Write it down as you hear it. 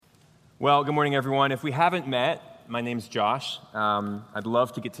Well, good morning, everyone. If we haven't met, my name's Josh. I'd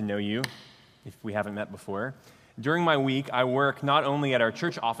love to get to know you if we haven't met before. During my week, I work not only at our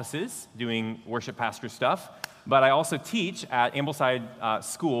church offices doing worship pastor stuff, but I also teach at Ambleside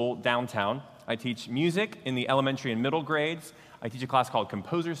School downtown. I teach music in the elementary and middle grades. I teach a class called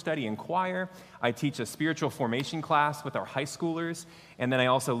Composer Study and Choir. I teach a spiritual formation class with our high schoolers. And then I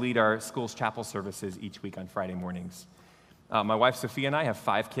also lead our school's chapel services each week on Friday mornings. My wife, Sophia, and I have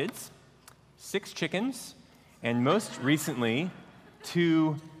 5 kids. 6 chickens, and most recently,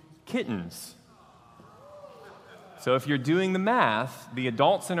 2 kittens. So if you're doing the math, the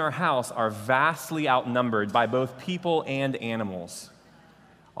adults in our house are vastly outnumbered by both people and animals.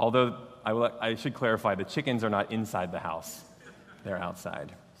 Although, I should clarify, the chickens are not inside the house. They're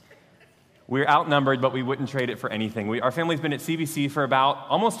outside. We're outnumbered, but we wouldn't trade it for anything. Our family's been at CVC for about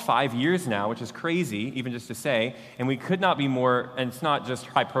almost 5 years now, which is crazy, even just to say, and we could not be more, and it's not just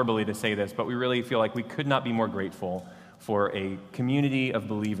hyperbole to say this, but we really feel like we could not be more grateful for a community of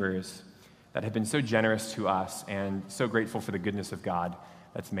believers that have been so generous to us and so grateful for the goodness of God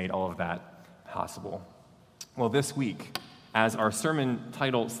that's made all of that possible. Well, this week, as our sermon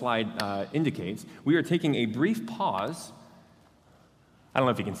title slide indicates, we are taking a brief pause. I don't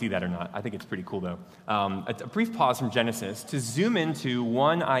know if you can see that or not. I think it's pretty cool, though. A brief pause from Genesis to zoom into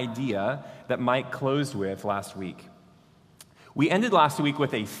one idea that Mike closed with last week. We ended last week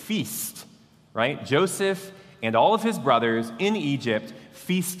with a feast, right? Joseph and all of his brothers in Egypt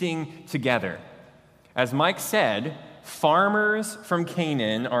feasting together. As Mike said, farmers from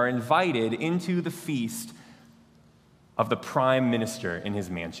Canaan are invited into the feast of the prime minister in his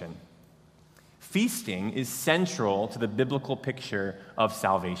mansion. Feasting is central to the biblical picture of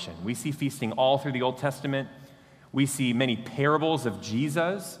salvation. We see feasting all through the Old Testament. We see many parables of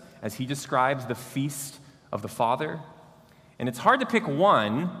Jesus as he describes the feast of the Father. And it's hard to pick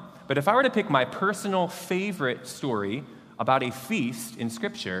one, but if I were to pick my personal favorite story about a feast in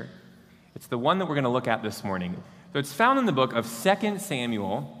Scripture, it's the one that we're going to look at this morning. So it's found in the book of 2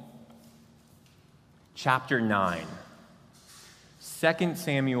 Samuel, chapter 9. 2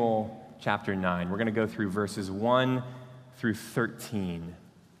 Samuel chapter 9. We're going to go through verses 1 through 13.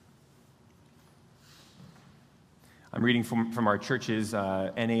 I'm reading from our church's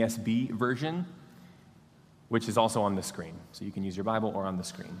NASB version, which is also on the screen. So you can use your Bible or on the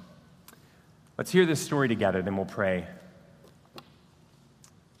screen. Let's hear this story together, then we'll pray.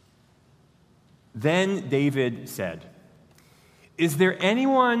 Then David said, "Is there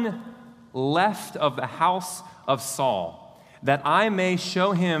anyone left of the house of Saul, that I may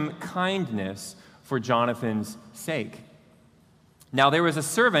show him kindness for Jonathan's sake?" Now there was a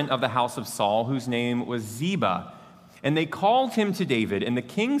servant of the house of Saul whose name was Ziba, and they called him to David, and the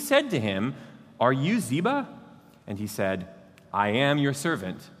king said to him, "Are you Ziba?" And he said, "I am your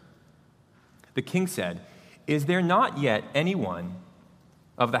servant." The king said, "Is there not yet anyone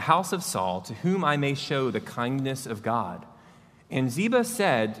of the house of Saul to whom I may show the kindness of God?" And Ziba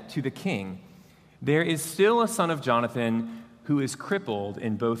said to the king, "There is still a son of Jonathan who is crippled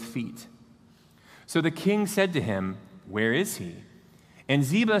in both feet." So the king said to him, "Where is he?" And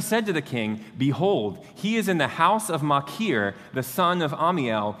Ziba said to the king, "Behold, he is in the house of Machir, the son of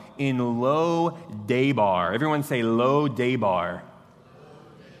Ammiel, in Lo Debar." Everyone say Lo Debar.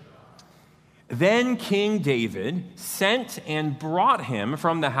 Then King David sent and brought him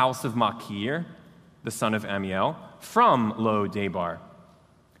from the house of Machir, the son of Ammiel, from Lo Debar,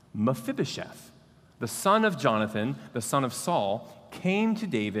 Mephibosheth, the son of Jonathan, the son of Saul, came to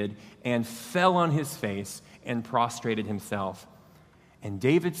David and fell on his face and prostrated himself. And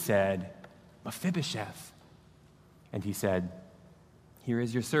David said, "Mephibosheth." And he said, "Here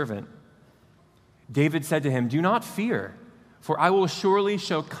is your servant." David said to him, "Do not fear, for I will surely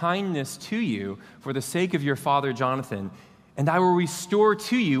show kindness to you for the sake of your father Jonathan, and I will restore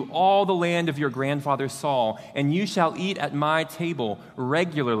to you all the land of your grandfather Saul, and you shall eat at my table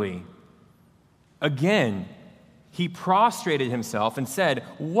regularly." Again, he prostrated himself and said,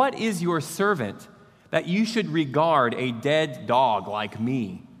 "What is your servant, that you should regard a dead dog like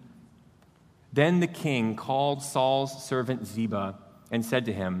me?" Then the king called Saul's servant Ziba and said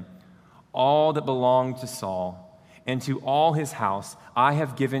to him, "All that belonged to Saul and to all his house I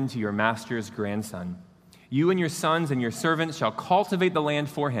have given to your master's grandson. You and your sons and your servants shall cultivate the land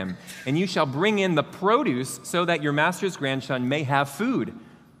for him, and you shall bring in the produce so that your master's grandson may have food.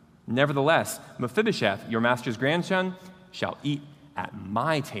 Nevertheless, Mephibosheth, your master's grandson, shall eat at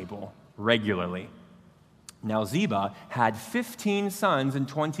my table regularly." Now Ziba had 15 sons and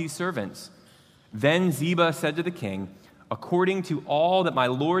 20 servants. Then Ziba said to the king, "According to all that my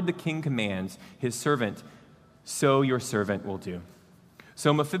lord the king commands his servant, so your servant will do."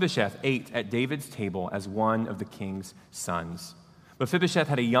 So Mephibosheth ate at David's table as one of the king's sons. Mephibosheth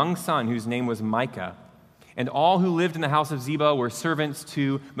had a young son whose name was Micah, and all who lived in the house of Ziba were servants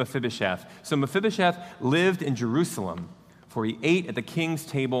to Mephibosheth. So Mephibosheth lived in Jerusalem, for he ate at the king's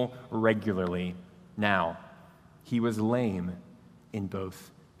table regularly. Now, he was lame in both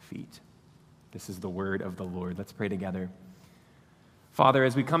feet. This is the word of the Lord. Let's pray together. Father,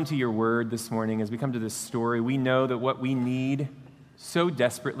 as we come to your word this morning, as we come to this story, we know that what we need so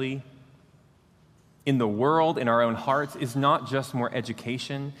desperately in the world, in our own hearts, is not just more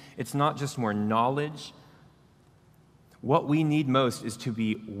education. It's not just more knowledge. What we need most is to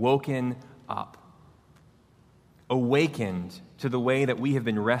be woken up, awakened to the way that we have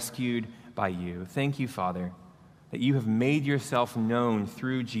been rescued by you. Thank you, Father, that you have made yourself known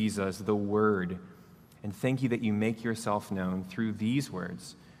through Jesus, the Word. And thank you that you make yourself known through these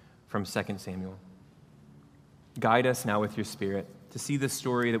words from 2 Samuel. Guide us now with your Spirit to see the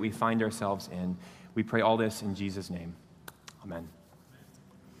story that we find ourselves in. We pray all this in Jesus' name. Amen.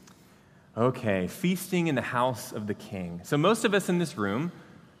 Okay, feasting in the house of the king. So most of us in this room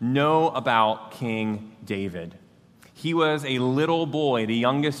know about King David. He was a little boy, the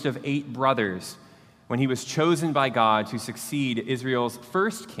youngest of 8 brothers, when he was chosen by God to succeed Israel's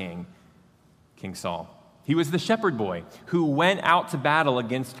first king, King Saul. He was the shepherd boy who went out to battle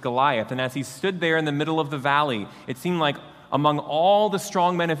against Goliath, and as he stood there in the middle of the valley, it seemed like among all the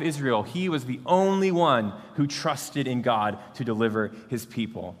strong men of Israel, he was the only one who trusted in God to deliver his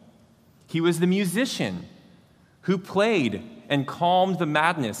people. He was the musician who played and calmed the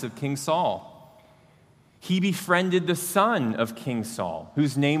madness of King Saul. He befriended the son of King Saul,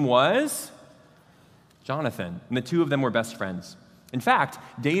 whose name was Jonathan, and the two of them were best friends. In fact,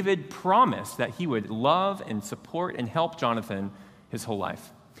 David promised that he would love and support and help Jonathan his whole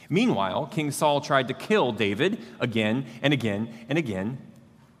life. Meanwhile, King Saul tried to kill David again and again and again,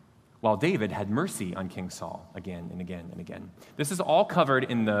 while David had mercy on King Saul again and again and again. This is all covered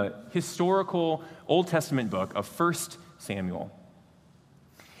in the historical Old Testament book of 1 Samuel.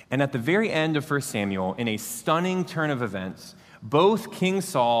 And at the very end of 1 Samuel, in a stunning turn of events, both King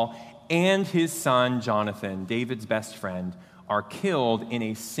Saul and his son Jonathan, David's best friend, are killed in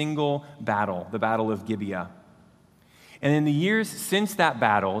a single battle, the Battle of Gibeah. And in the years since that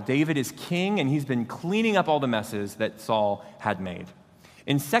battle, David is king, and he's been cleaning up all the messes that Saul had made.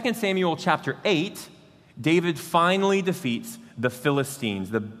 In 2 Samuel chapter 8, David finally defeats the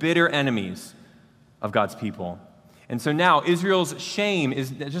Philistines, the bitter enemies of God's people. And so now Israel's shame is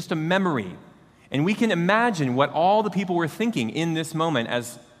just a memory. And we can imagine what all the people were thinking in this moment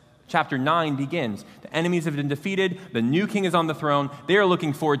as chapter 9 begins. The enemies have been defeated. The new king is on the throne. They are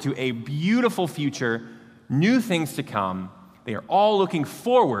looking forward to a beautiful future, new things to come. They are all looking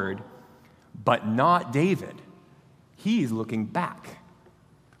forward, but not David. He's looking back.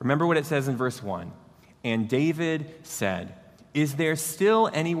 Remember what it says in verse 1. And David said, "Is there still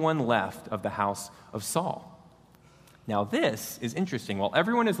anyone left of the house of Saul?" Now this is interesting. While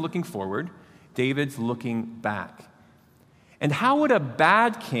everyone is looking forward, David's looking back. And how would a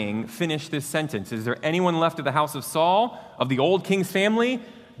bad king finish this sentence? Is there anyone left of the house of Saul, of the old king's family,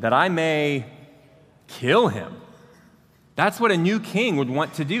 that I may kill him? That's what a new king would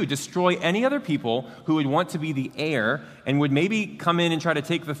want to do, destroy any other people who would want to be the heir and would maybe come in and try to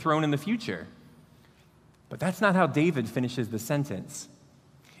take the throne in the future. But that's not how David finishes the sentence.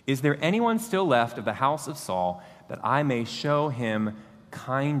 Is there anyone still left of the house of Saul that I may show him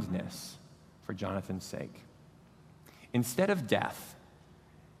kindness for Jonathan's sake? Instead of death,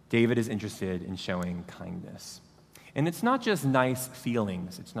 David is interested in showing kindness. And it's not just nice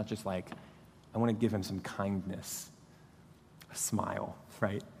feelings. It's not just like, I want to give him some kindness, a smile,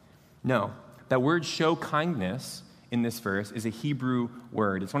 right? No, that word show kindness in this verse is a Hebrew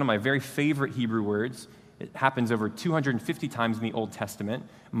word. It's one of my very favorite Hebrew words. It happens over 250 times in the Old Testament.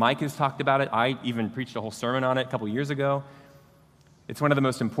 Mike has talked about it. I even preached a whole sermon on it a couple years ago. It's one of the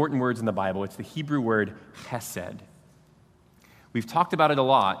most important words in the Bible. It's the Hebrew word hesed. We've talked about it a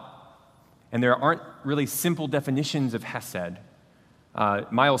lot, and there aren't really simple definitions of hesed.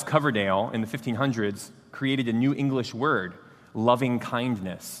 Miles Coverdale in the 1500s created a new English word, loving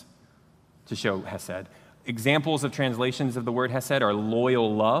kindness, to show hesed. Examples of translations of the word hesed are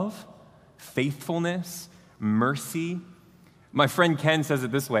loyal love, faithfulness, mercy. My friend Ken says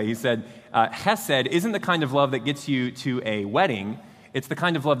it this way. He said, hesed isn't the kind of love that gets you to a wedding. It's the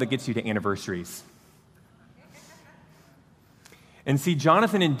kind of love that gets you to anniversaries. And see,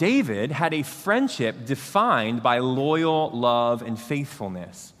 Jonathan and David had a friendship defined by loyal love and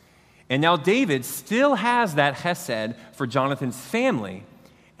faithfulness. And now David still has that hesed for Jonathan's family,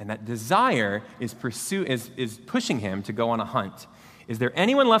 and that desire is pushing him to go on a hunt. Is there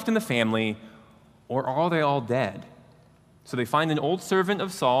anyone left in the family, or are they all dead? So they find an old servant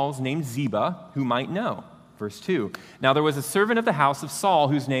of Saul's named Ziba, who might know. Verse 2, now there was a servant of the house of Saul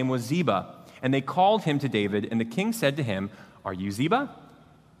whose name was Ziba, and they called him to David, and the king said to him, are you Ziba?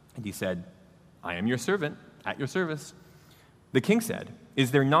 And he said, I am your servant, at your service. The king said,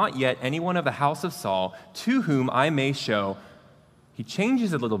 is there not yet anyone of the house of Saul to whom I may show, he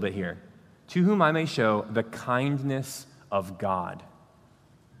changes a little bit here, to whom I may show the kindness of God?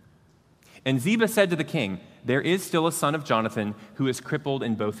 And Ziba said to the king, there is still a son of Jonathan who is crippled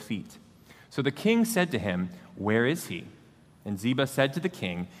in both feet. So the king said to him, where is he? And Ziba said to the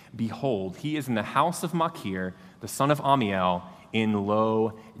king, behold, he is in the house of Machir, the son of Ammiel, in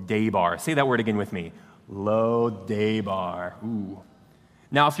Lo Debar. Say that word again with me. Lo Debar. Ooh.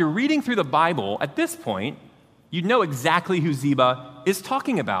 Now, if you're reading through the Bible, at this point, you'd know exactly who Ziba is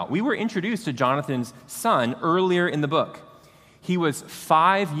talking about. We were introduced to Jonathan's son earlier in the book. He was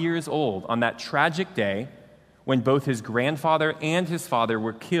 5 years old on that tragic day when both his grandfather and his father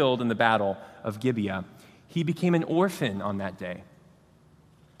were killed in the battle of Gibeah. He became an orphan on that day,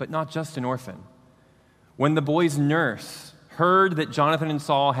 but not just an orphan. When the boy's nurse heard that Jonathan and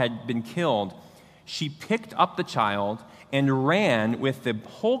Saul had been killed, she picked up the child and ran with the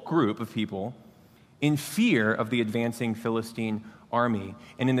whole group of people in fear of the advancing Philistine army.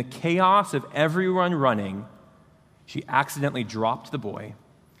 And in the chaos of everyone running, she accidentally dropped the boy,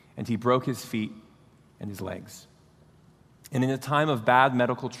 and he broke his feet and his legs. And in a time of bad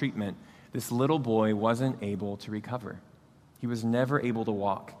medical treatment, this little boy wasn't able to recover. He was never able to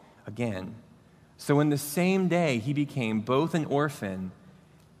walk again. So in the same day, he became both an orphan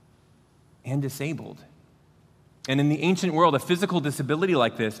and disabled. And in the ancient world, a physical disability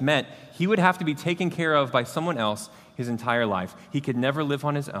like this meant he would have to be taken care of by someone else his entire life. He could never live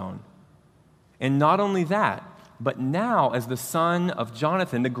on his own. And not only that, but now as the son of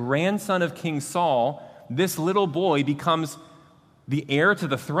Jonathan, the grandson of King Saul, this little boy becomes the heir to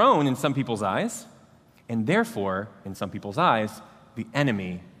the throne in some people's eyes, and therefore, in some people's eyes, the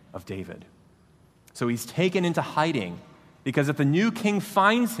enemy of David. So he's taken into hiding, because if the new king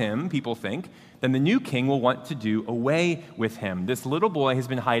finds him, people think, then the new king will want to do away with him. This little boy has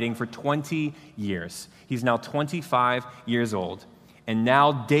been hiding for 20 years. He's now 25 years old. And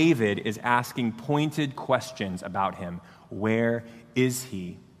now David is asking pointed questions about him. Where is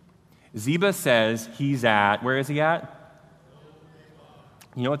he? Ziba says he's at, where is he at?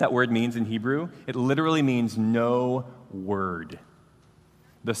 You know what that word means in Hebrew? It literally means no word.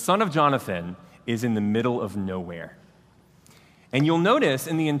 The son of Jonathan is in the middle of nowhere. And you'll notice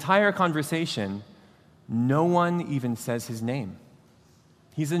in the entire conversation, no one even says his name.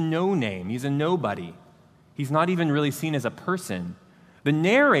 He's a no-name. He's a nobody. He's not even really seen as a person. The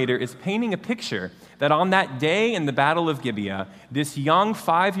narrator is painting a picture that on that day in the Battle of Gibeah, this young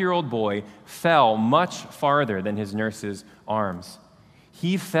 5-year-old boy fell much farther than his nurse's arms.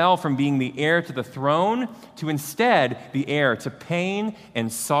 He fell from being the heir to the throne to instead the heir to pain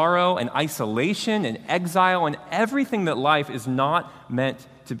and sorrow and isolation and exile and everything that life is not meant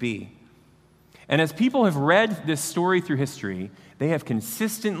to be. And as people have read this story through history, they have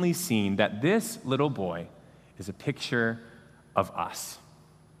consistently seen that this little boy is a picture of us.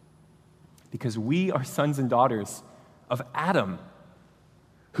 Because we are sons and daughters of Adam,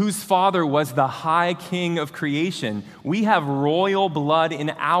 whose father was the high king of creation. We have royal blood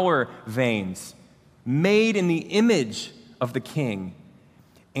in our veins, made in the image of the king.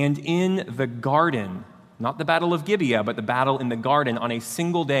 And in the garden, not the battle of Gibeah, but the battle in the garden, on a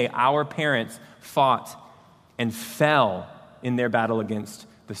single day, our parents fought and fell in their battle against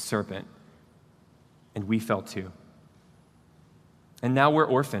the serpent. And we fell too. And now we're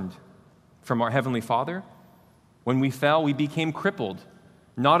orphaned from our Heavenly Father. When we fell, we became crippled,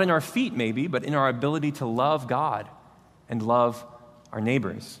 not in our feet maybe, but in our ability to love God and love our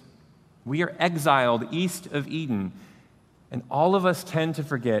neighbors. We are exiled east of Eden, and all of us tend to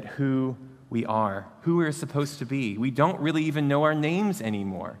forget who we are, who we're supposed to be. We don't really even know our names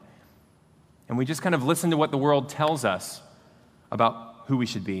anymore. And we just kind of listen to what the world tells us about who we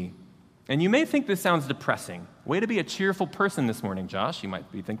should be. And you may think this sounds depressing. Way to be a cheerful person this morning, Josh, you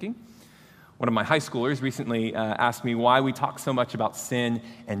might be thinking. One of my high schoolers recently asked me why we talk so much about sin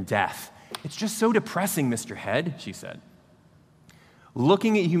and death. It's just so depressing, Mr. Head, she said.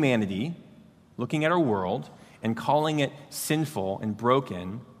 Looking at humanity, looking at our world, and calling it sinful and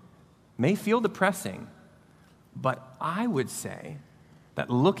broken may feel depressing. But I would say that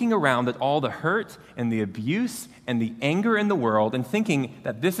looking around at all the hurt and the abuse and the anger in the world and thinking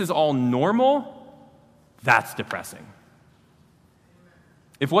that this is all normal, that's depressing.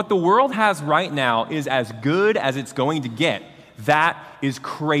 If what the world has right now is as good as it's going to get, That is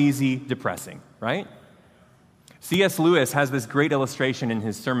crazy depressing, right? C.S. Lewis has this great illustration in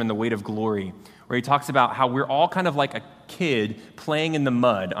his sermon, The Weight of Glory, where he talks about how we're all kind of like a kid playing in the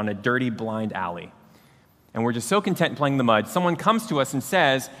mud on a dirty, blind alley. And we're just so content playing in the mud. Someone comes to us and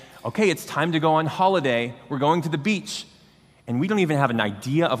says, okay, it's time to go on holiday. We're going to the beach. And we don't even have an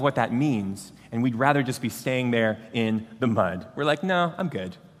idea of what that means. And we'd rather just be staying there in the mud. We're like, no, I'm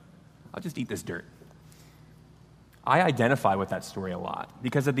good. I'll just eat this dirt. I identify with that story a lot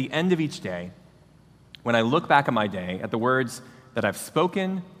because at the end of each day, when I look back at my day, at the words that I've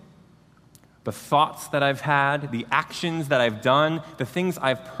spoken, the thoughts that I've had, the actions that I've done, the things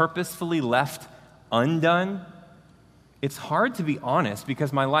I've purposefully left undone, it's hard to be honest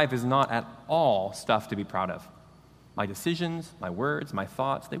because my life is not at all stuff to be proud of. My decisions, my words, my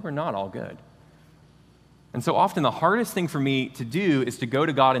thoughts, they were not all good. And so often the hardest thing for me to do is to go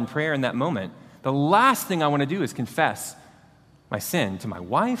to God in prayer in that moment. The last thing I want to do is confess my sin to my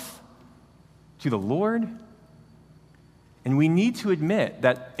wife, to the Lord. And we need to admit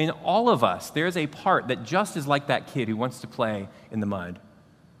that in all of us, there's a part that just is like that kid who wants to play in the mud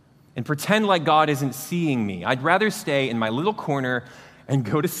and pretend like God isn't seeing me. I'd rather stay in my little corner and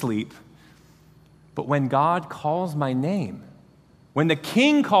go to sleep. But when God calls my name, when the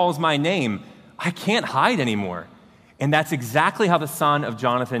King calls my name, I can't hide anymore. And that's exactly how the son of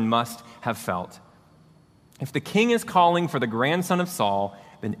Jonathan must have felt. If the king is calling for the grandson of Saul,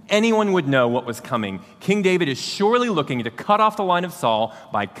 then anyone would know what was coming. King David is surely looking to cut off the line of Saul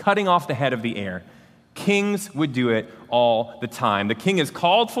by cutting off the head of the heir. Kings would do it all the time. The king is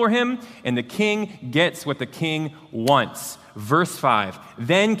called for him, and the king gets what the king wants. Verse 5,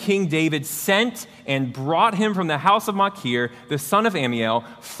 then King David sent and brought him from the house of Machir, the son of Ammiel,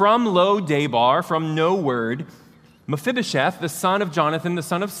 from Lo-Debar, from no word. Mephibosheth, the son of Jonathan, the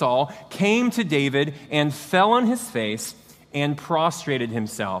son of Saul, came to David and fell on his face and prostrated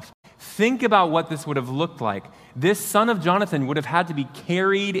himself. Think about what this would have looked like. This son of Jonathan would have had to be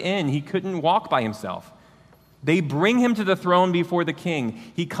carried in. He couldn't walk by himself. They bring him to the throne before the king.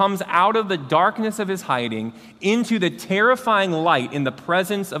 He comes out of the darkness of his hiding into the terrifying light in the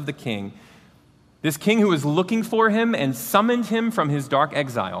presence of the king. This king who was looking for him and summoned him from his dark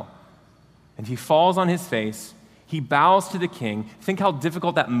exile. And he falls on his face. He bows to the king. Think how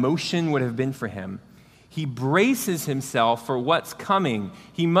difficult that motion would have been for him. He braces himself for what's coming.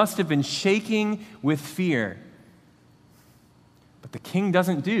 He must have been shaking with fear. But the king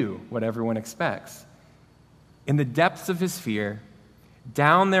doesn't do what everyone expects. In the depths of his fear,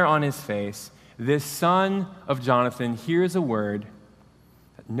 down there on his face, this son of Jonathan hears a word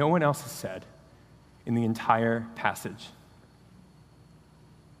that no one else has said in the entire passage.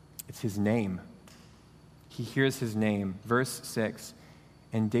 It's his name. He hears his name. Verse 6,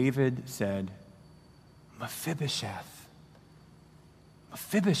 and David said, Mephibosheth.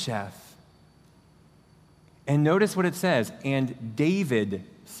 Mephibosheth. And notice what it says, and David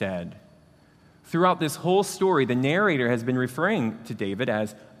said. Throughout this whole story, the narrator has been referring to David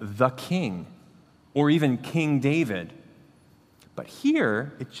as the king, or even King David. But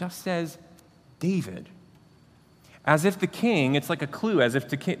here, it just says David. As if the king, it's like a clue, as if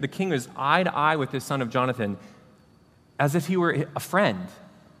the king was eye to eye with his son of Jonathan, as if he were a friend,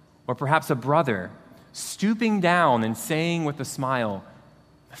 or perhaps a brother, stooping down and saying with a smile,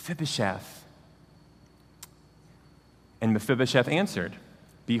 Mephibosheth. And Mephibosheth answered,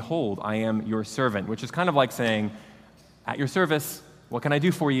 behold, I am your servant, which is kind of like saying, at your service, what can I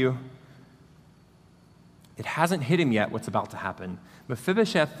do for you? It hasn't hit him yet what's about to happen.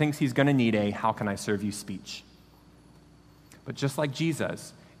 Mephibosheth thinks he's going to need a how can I serve you speech. But just like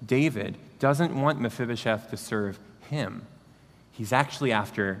Jesus, David doesn't want Mephibosheth to serve him. He's actually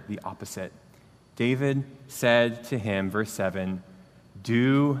after the opposite. David said to him, verse 7,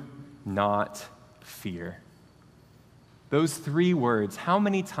 do not fear. Those three words, how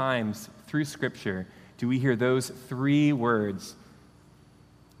many times through Scripture do we hear those three words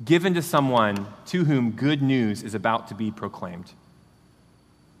given to someone to whom good news is about to be proclaimed?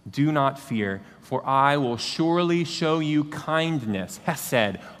 Do not fear, for I will surely show you kindness,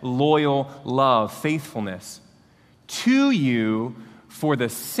 hesed, loyal love, faithfulness, to you for the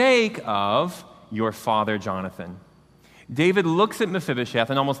sake of your father Jonathan. David looks at Mephibosheth,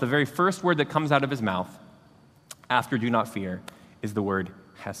 and almost the very first word that comes out of his mouth after do not fear is the word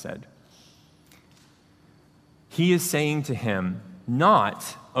hesed. He is saying to him,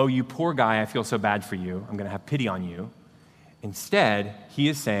 not, oh, you poor guy, I feel so bad for you, I'm going to have pity on you. Instead, he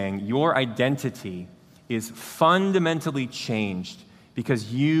is saying your identity is fundamentally changed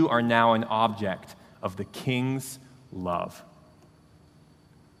because you are now an object of the king's love.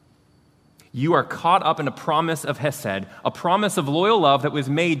 You are caught up in a promise of hesed, a promise of loyal love that was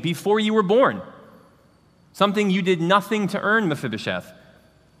made before you were born. Something you did nothing to earn, Mephibosheth.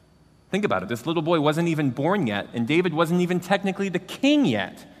 Think about it. This little boy wasn't even born yet, and David wasn't even technically the king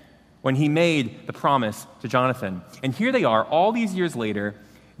yet when he made the promise to Jonathan. And here they are, all these years later,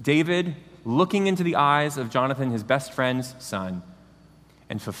 David looking into the eyes of Jonathan, his best friend's son,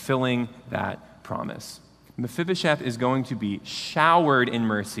 and fulfilling that promise. Mephibosheth is going to be showered in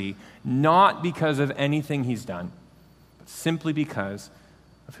mercy, not because of anything he's done, but simply because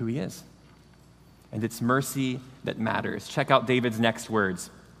of who he is. And it's mercy that matters. Check out David's next words.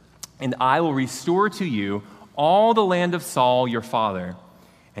 And I will restore to you all the land of Saul your father,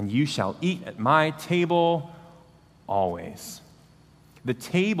 and you shall eat at my table always. The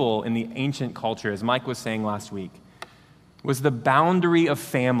table in the ancient culture, as Mike was saying last week, was the boundary of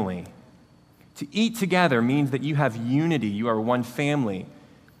family. To eat together means that you have unity, you are one family.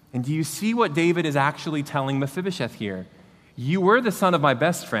 And do you see what David is actually telling Mephibosheth here? You were the son of my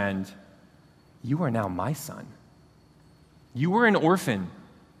best friend. You are now my son. You were an orphan.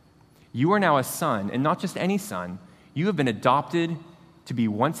 You are now a son, and not just any son. You have been adopted to be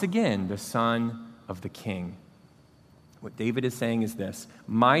once again the son of the king. What David is saying is this: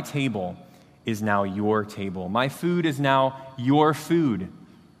 my table is now your table. My food is now your food.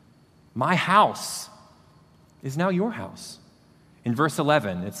 My house is now your house. In verse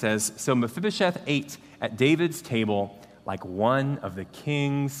 11, it says, so Mephibosheth ate at David's table like one of the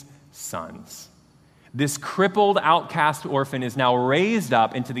king's sons. This crippled, outcast orphan is now raised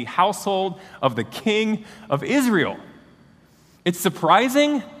up into the household of the king of Israel. It's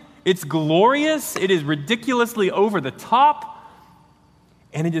surprising, it's glorious, it is ridiculously over the top,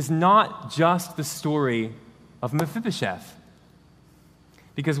 and it is not just the story of Mephibosheth.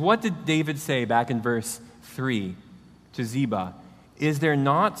 Because what did David say back in verse 3 to Ziba? Is there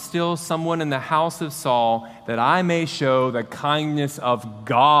not still someone in the house of Saul that I may show the kindness of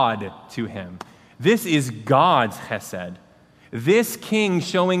God to him? This is God's chesed. This king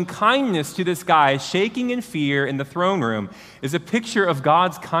showing kindness to this guy, shaking in fear in the throne room, is a picture of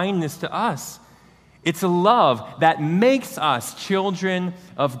God's kindness to us. It's a love that makes us children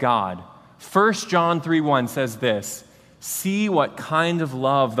of God. 1 John 3:1 says this, see what kind of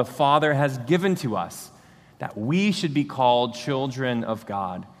love the Father has given to us, that we should be called children of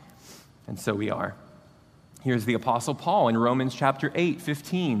God. And so we are. Here's the Apostle Paul in Romans chapter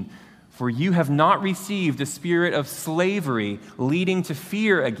 8:15. For you have not received a spirit of slavery leading to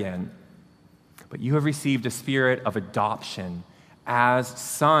fear again, but you have received a spirit of adoption as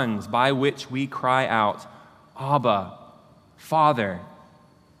sons, by which we cry out, Abba, Father.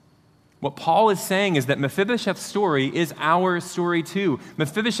 What Paul is saying is that Mephibosheth's story is our story too.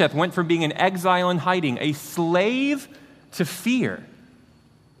 Mephibosheth went from being an exile in hiding, a slave to fear,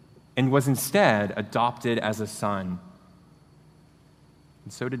 and was instead adopted as a son.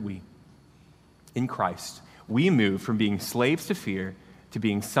 And so did we. In Christ, we move from being slaves to fear to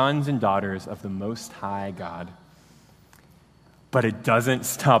being sons and daughters of the Most High God. But it doesn't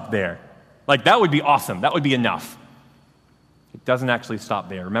stop there. Like, that would be awesome. That would be enough. It doesn't actually stop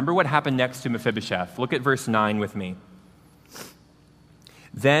there. Remember what happened next to Mephibosheth. Look at verse 9 with me.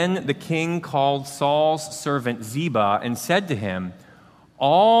 Then the king called Saul's servant Ziba and said to him,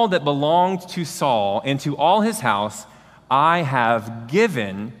 all that belonged to Saul and to all his house I have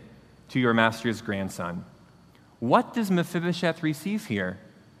given to your master's grandson. What does Mephibosheth receive here?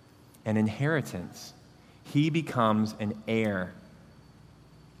 An inheritance. He becomes an heir.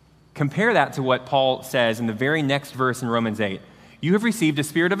 Compare that to what Paul says in the very next verse in Romans 8. You have received a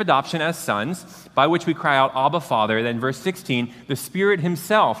spirit of adoption as sons, by which we cry out, Abba, Father. Then verse 16, the Spirit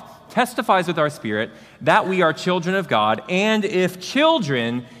himself testifies with our spirit that we are children of God, and if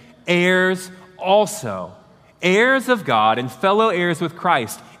children, heirs also. Heirs of God and fellow heirs with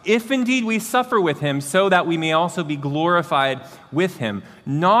Christ, if indeed we suffer with him, so that we may also be glorified with him.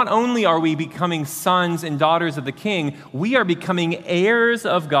 Not only are we becoming sons and daughters of the King, we are becoming heirs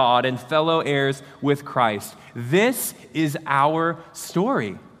of God and fellow heirs with Christ. This is our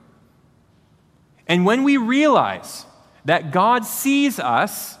story. And when we realize that God sees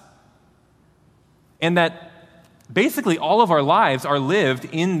us and that basically all of our lives are lived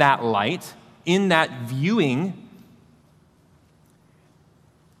in that light, in that viewing,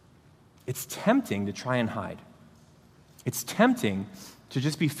 it's tempting to try and hide. It's tempting to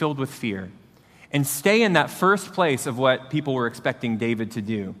just be filled with fear and stay in that first place of what people were expecting David to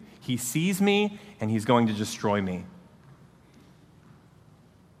do. He sees me and he's going to destroy me.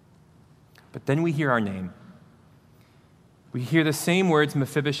 But then we hear our name. We hear the same words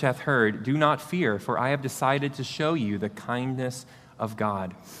Mephibosheth heard, do not fear, for I have decided to show you the kindness of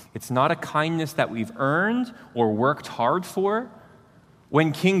God. It's not a kindness that we've earned or worked hard for.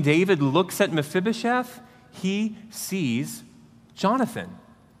 When King David looks at Mephibosheth, he sees Jonathan.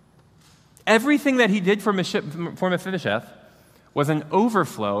 Everything that he did for Mephibosheth was an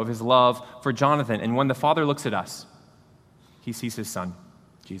overflow of his love for Jonathan. And when the Father looks at us, he sees his Son,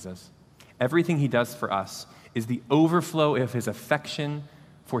 Jesus. Everything he does for us is the overflow of his affection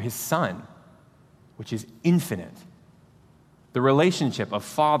for his Son, which is infinite. The relationship of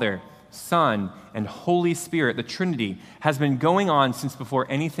Father, Son, and Holy Spirit, the Trinity, has been going on since before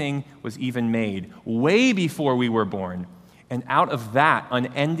anything was even made, way before we were born. And out of that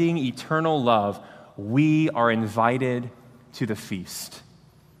unending, eternal love, we are invited to the feast.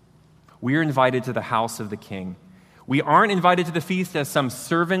 We are invited to the house of the King. We aren't invited to the feast as some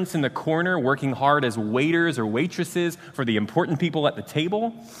servants in the corner working hard as waiters or waitresses for the important people at the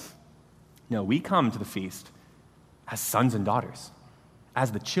table. No, we come to the feast as sons and daughters,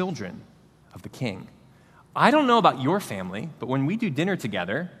 as the children of the King. I don't know about your family, but when we do dinner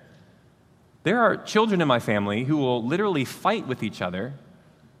together, there are children in my family who will literally fight with each other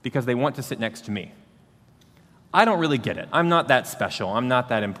because they want to sit next to me. I don't really get it. I'm not that special. I'm not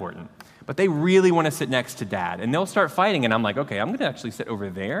that important. But they really want to sit next to Dad. And they'll start fighting, and I'm like, okay, I'm going to actually sit over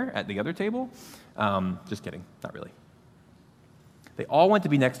there at the other table. Just kidding. Not really. They all want to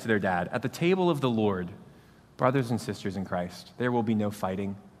be next to their dad. At the table of the Lord, brothers and sisters in Christ, there will be no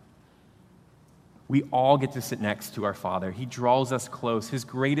fighting. We all get to sit next to our Father. He draws us close. His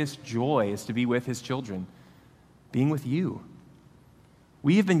greatest joy is to be with his children, being with you.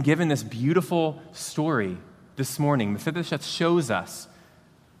 We have been given this beautiful story this morning. Mephibosheth shows us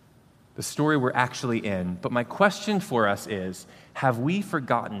the story we're actually in. But my question for us is, have we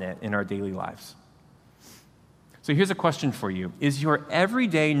forgotten it in our daily lives? So here's a question for you. Is your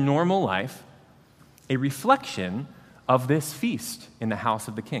everyday normal life a reflection of this feast in the house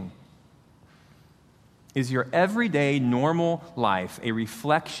of the King? Is your everyday normal life a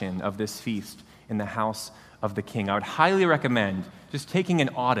reflection of this feast in the house of the King? I would highly recommend just taking an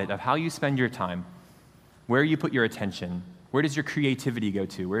audit of how you spend your time, where you put your attention, where does your creativity go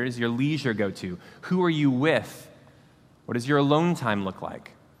to, where does your leisure go to, who are you with, what does your alone time look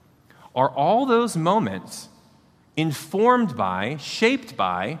like? Are all those moments informed by, shaped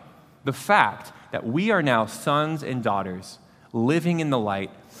by, the fact that we are now sons and daughters living in the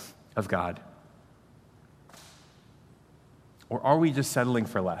light of God? Or are we just settling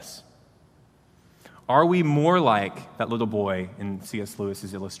for less? Are we more like that little boy in C.S.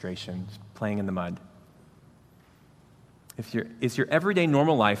 Lewis's illustration, playing in the mud? Is your everyday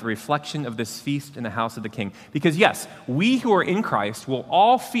normal life a reflection of this feast in the house of the King? Because yes, we who are in Christ will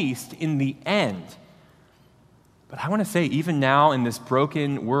all feast in the end. But I want to say, even now in this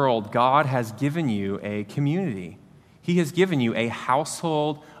broken world, God has given you a community. He has given you a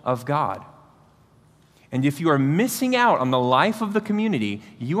household of God. And if you are missing out on the life of the community,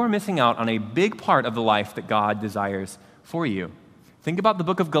 you are missing out on a big part of the life that God desires for you. Think about the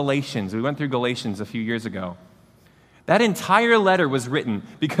book of Galatians. We went through Galatians a few years ago. That entire letter was written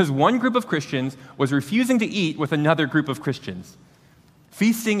because one group of Christians was refusing to eat with another group of Christians.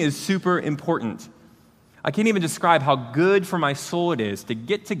 Feasting is super important. I can't even describe how good for my soul it is to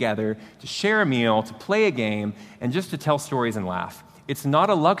get together, to share a meal, to play a game, and just to tell stories and laugh. It's not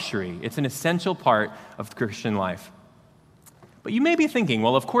a luxury. It's an essential part of the Christian life. But you may be thinking,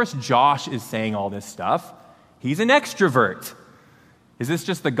 well, of course Josh is saying all this stuff. He's an extrovert. Is this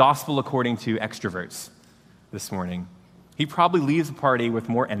just the gospel according to extroverts this morning? He probably leaves a party with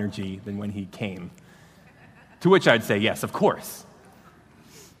more energy than when he came. To which I'd say, yes, of course.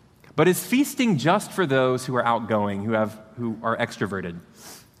 But is feasting just for those who are outgoing, who are extroverted?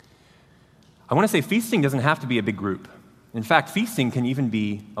 I want to say feasting doesn't have to be a big group. In fact, feasting can even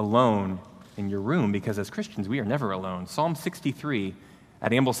be alone in your room, because as Christians, we are never alone. Psalm 63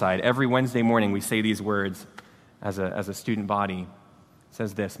 at Ambleside, every Wednesday morning we say these words as a student body. It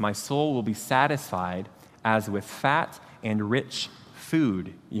says this: "My soul will be satisfied as with fat and rich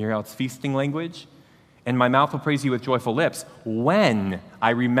food." You hear how it's feasting language? "And my mouth will praise you with joyful lips when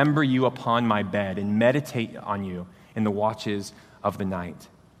I remember you upon my bed and meditate on you in the watches of the night."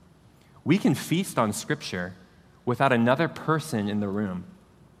 We can feast on Scripture without another person in the room.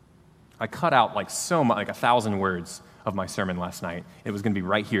 I cut out like 1,000 words of my sermon last night. It was going to be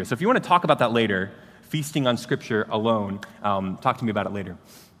right here. So if you want to talk about that later, feasting on Scripture alone, talk to me about it later.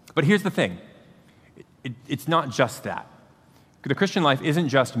 But here's the thing. It's not just that. The Christian life isn't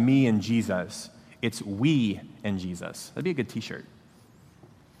just me and Jesus. It's we and Jesus. That'd be a good t-shirt.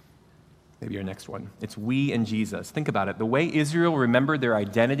 Maybe your next one. It's we and Jesus. Think about it. The way Israel remembered their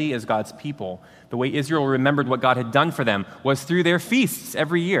identity as God's people, the way Israel remembered what God had done for them, was through their feasts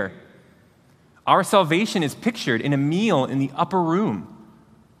every year. Our salvation is pictured in a meal in the upper room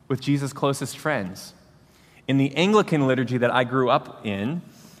with Jesus' closest friends. In the Anglican liturgy that I grew up in,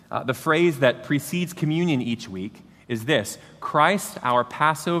 the phrase that precedes communion each week is this: Christ, our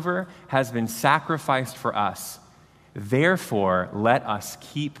Passover, has been sacrificed for us. Therefore, let us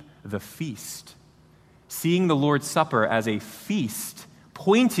keep the feast. Seeing the Lord's Supper as a feast,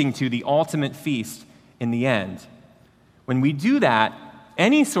 pointing to the ultimate feast in the end. When we do that,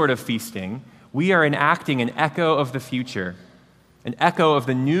 any sort of feasting, we are enacting an echo of the future, an echo of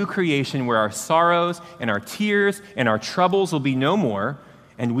the new creation where our sorrows and our tears and our troubles will be no more,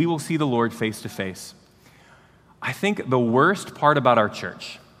 and we will see the Lord face to face. I think the worst part about our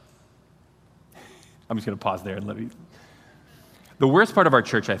church, I'm just going to pause there and let me... The worst part of our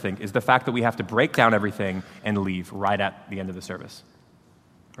church, I think, is the fact that we have to break down everything and leave right at the end of the service,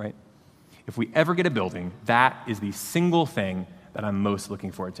 right? If we ever get a building, that is the single thing that I'm most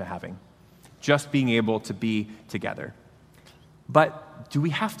looking forward to having, just being able to be together. But do we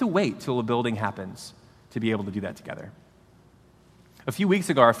have to wait till a building happens to be able to do that together? A few weeks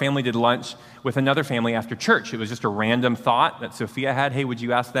ago, our family did lunch with another family after church. It was just a random thought that Sophia had. Hey, would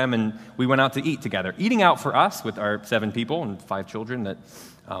you ask them? And we went out to eat together. Eating out for us with our 7 people and 5 children that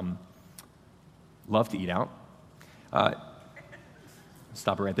love to eat out.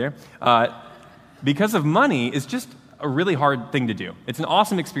 Stop it right there. Because of money is just a really hard thing to do. It's an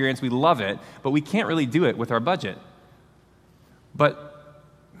awesome experience. We love it, but we can't really do it with our budget. But,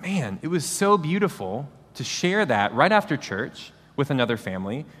 man, it was so beautiful to share that right after church with another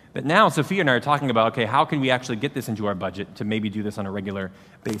family, that now Sophia and I are talking about, okay, how can we actually get this into our budget to maybe do this on a regular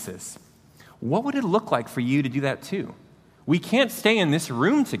basis? What would it look like for you to do that too? We can't stay in this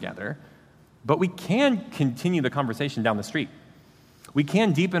room together, but we can continue the conversation down the street. We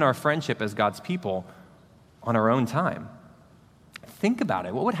can deepen our friendship as God's people on our own time. Think about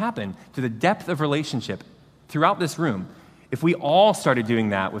it. What would happen to the depth of relationship throughout this room if we all started doing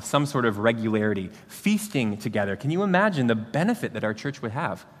that with some sort of regularity, feasting together? Can you imagine the benefit that our church would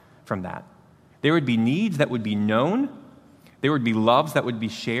have from that? There would be needs that would be known. There would be loves that would be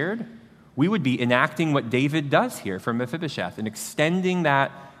shared. We would be enacting what David does here for Mephibosheth and extending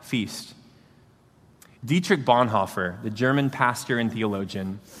that feast. Dietrich Bonhoeffer, the German pastor and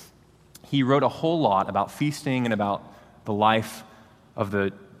theologian, he wrote a whole lot about feasting and about the life of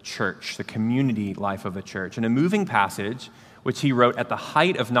the church, the community life of a church. In a moving passage, which he wrote at the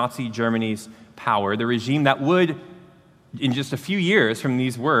height of Nazi Germany's power, the regime that would, in just a few years from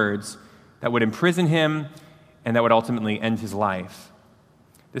these words, that would imprison him and that would ultimately end his life.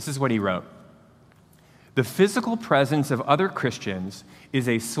 This is what he wrote. The physical presence of other Christians is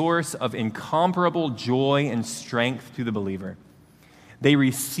a source of incomparable joy and strength to the believer. They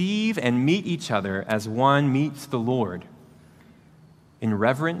receive and meet each other as one meets the Lord. In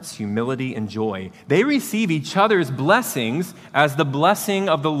reverence, humility, and joy. They receive each other's blessings as the blessing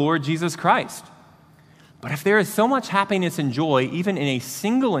of the Lord Jesus Christ. But if there is so much happiness and joy, even in a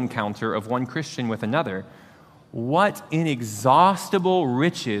single encounter of one Christian with another, what inexhaustible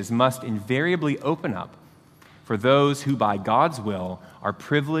riches must invariably open up for those who, by God's will, are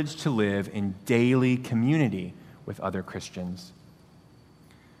privileged to live in daily community with other Christians.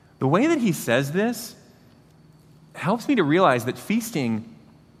 The way that he says this helps me to realize that feasting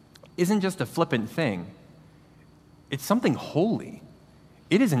isn't just a flippant thing. It's something holy.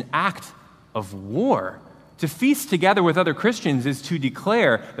 It is an act of war. To feast together with other Christians is to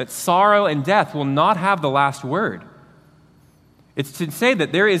declare that sorrow and death will not have the last word. It's to say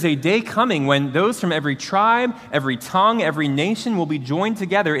that there is a day coming when those from every tribe, every tongue, every nation will be joined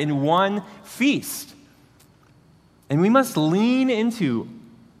together in one feast. And we must lean into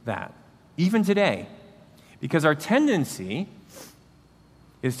that, even today. Because our tendency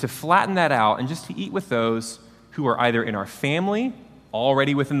is to flatten that out and just to eat with those who are either in our family,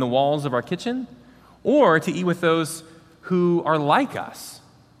 already within the walls of our kitchen, or to eat with those who are like us.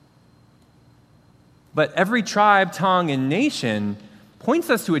 But every tribe, tongue, and nation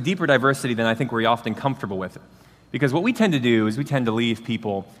points us to a deeper diversity than I think we're often comfortable with. Because what we tend to do is we tend to leave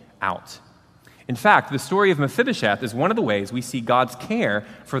people out. In fact, the story of Mephibosheth is one of the ways we see God's care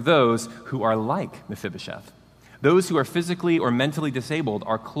for those who are like Mephibosheth. Those who are physically or mentally disabled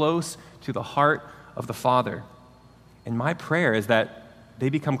are close to the heart of the Father. And my prayer is that they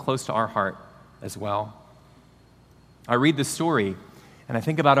become close to our heart as well. I read this story, and I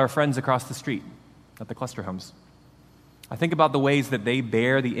think about our friends across the street at the cluster homes. I think about the ways that they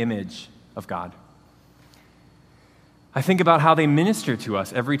bear the image of God. I think about how they minister to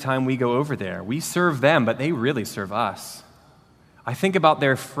us every time we go over there. We serve them, but they really serve us. I think about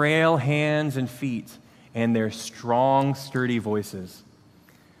their frail hands and feet and their strong, sturdy voices.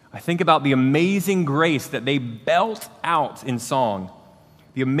 I think about the amazing grace that they belt out in song,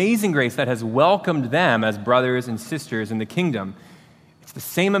 the amazing grace that has welcomed them as brothers and sisters in the kingdom. It's the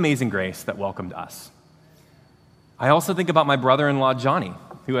same amazing grace that welcomed us. I also think about my brother-in-law, Johnny,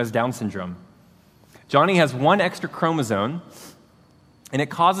 who has Down syndrome. Johnny has one extra chromosome, and it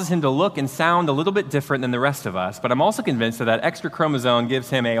causes him to look and sound a little bit different than the rest of us, but I'm also convinced that that extra chromosome gives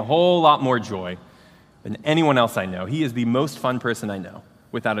him a whole lot more joy than anyone else I know. He is the most fun person I know,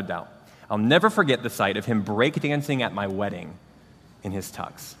 without a doubt. I'll never forget the sight of him breakdancing at my wedding in his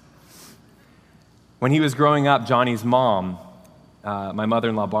tux. When he was growing up, Johnny's mom, my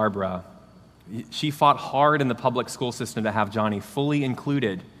mother-in-law, Barbara, she fought hard in the public school system to have Johnny fully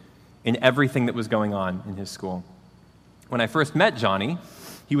included in everything that was going on in his school. When I first met Johnny,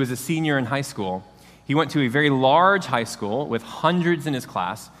 he was a senior in high school. He went to a very large high school with hundreds in his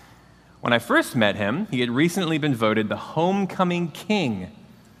class. When I first met him, he had recently been voted the homecoming king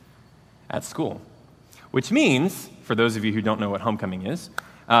at school, which means, for those of you who don't know what homecoming is,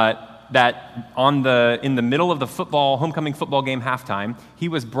 that in the middle of the homecoming football game halftime, he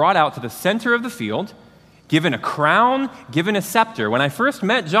was brought out to the center of the field, given a crown, given a scepter. When I first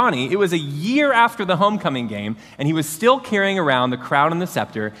met Johnny, it was a year after the homecoming game, and he was still carrying around the crown and the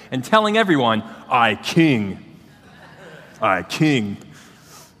scepter and telling everyone, "I king. I king."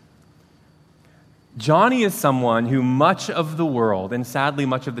 Johnny is someone who much of the world, and sadly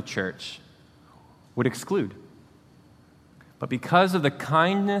much of the church, would exclude. But because of the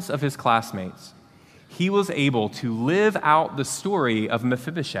kindness of his classmates, he was able to live out the story of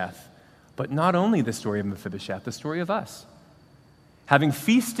Mephibosheth. But not only the story of Mephibosheth, the story of us. Having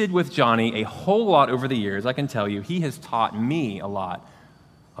feasted with Johnny a whole lot over the years, I can tell you, he has taught me a lot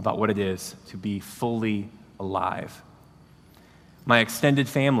about what it is to be fully alive. My extended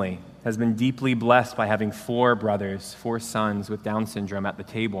family has been deeply blessed by having 4 brothers, 4 sons with Down syndrome at the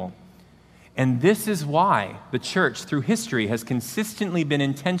table. And this is why the church, through history, has consistently been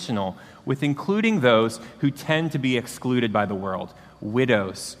intentional with including those who tend to be excluded by the world: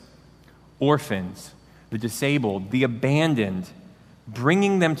 widows, orphans, the disabled, the abandoned,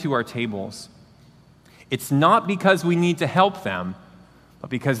 bringing them to our tables. It's not because we need to help them, but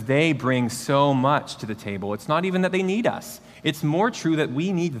because they bring so much to the table. It's not even that they need us. It's more true that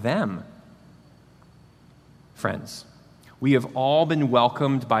we need them. Friends, we have all been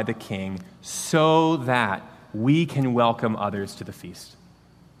welcomed by the King so that we can welcome others to the feast.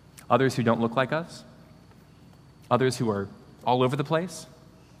 Others who don't look like us, others who are all over the place.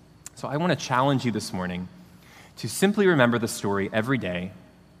 So I want to challenge you this morning to simply remember the story every day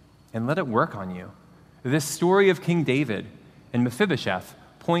and let it work on you. This story of King David and Mephibosheth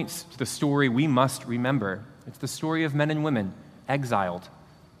points to the story we must remember. It's the story of men and women exiled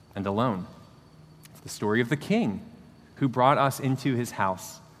and alone. It's the story of the King who brought us into his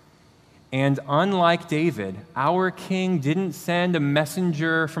house. And unlike David, our King didn't send a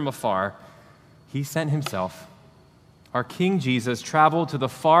messenger from afar. He sent himself. Our King Jesus traveled to the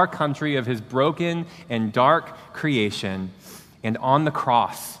far country of his broken and dark creation, and on the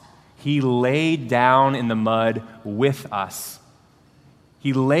cross, he laid down in the mud with us.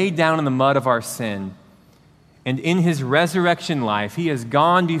 He laid down in the mud of our sin, and in his resurrection life, he has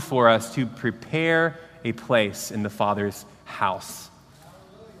gone before us to prepare a place in the Father's house.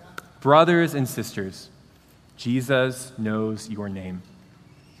 Brothers and sisters, Jesus knows your name.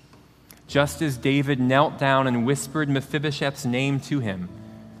 Just as David knelt down and whispered Mephibosheth's name to him,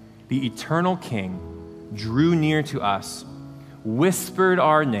 the eternal King drew near to us, whispered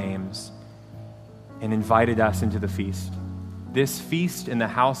our names, and invited us into the feast. This feast in the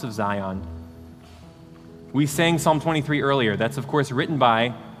house of Zion. We sang Psalm 23 earlier. That's, of course, written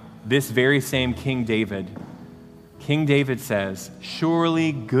by this very same King David. King David says,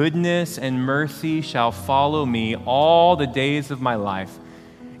 "Surely goodness and mercy shall follow me all the days of my life,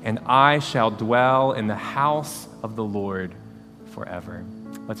 and I shall dwell in the house of the Lord forever."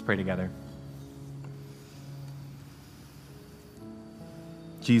 Let's pray together.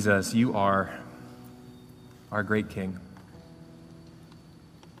 Jesus, you are our great King.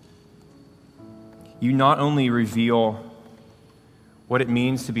 You not only reveal what it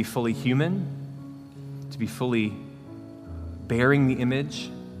means to be fully human, to be fully bearing the image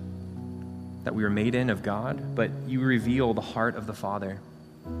that we were made in of God, but you reveal the heart of the Father.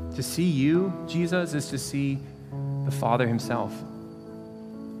 To see you, Jesus, is to see the Father himself.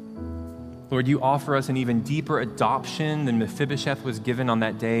 Lord, you offer us an even deeper adoption than Mephibosheth was given on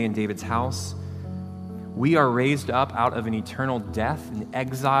that day in David's house. We are raised up out of an eternal death and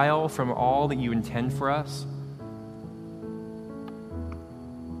exile from all that you intend for us.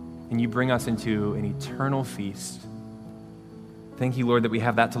 And you bring us into an eternal feast. Thank you, Lord, that we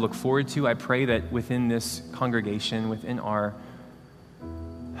have that to look forward to. I pray that within this congregation, within our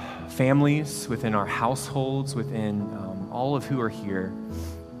families, within our households, within all of who are here,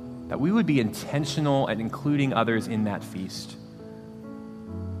 that we would be intentional at including others in that feast.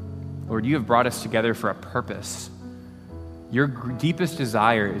 Lord, you have brought us together for a purpose. Your deepest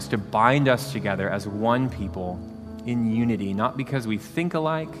desire is to bind us together as one people in unity, not because we think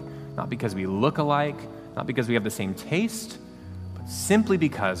alike, not because we look alike, not because we have the same taste, but simply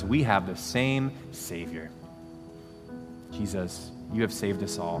because we have the same Savior. Jesus, you have saved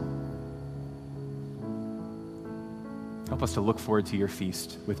us all. Help us to look forward to your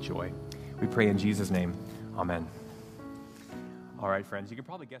feast with joy. We pray in Jesus' name. Amen. All right, friends, you can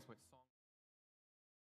probably guess what song.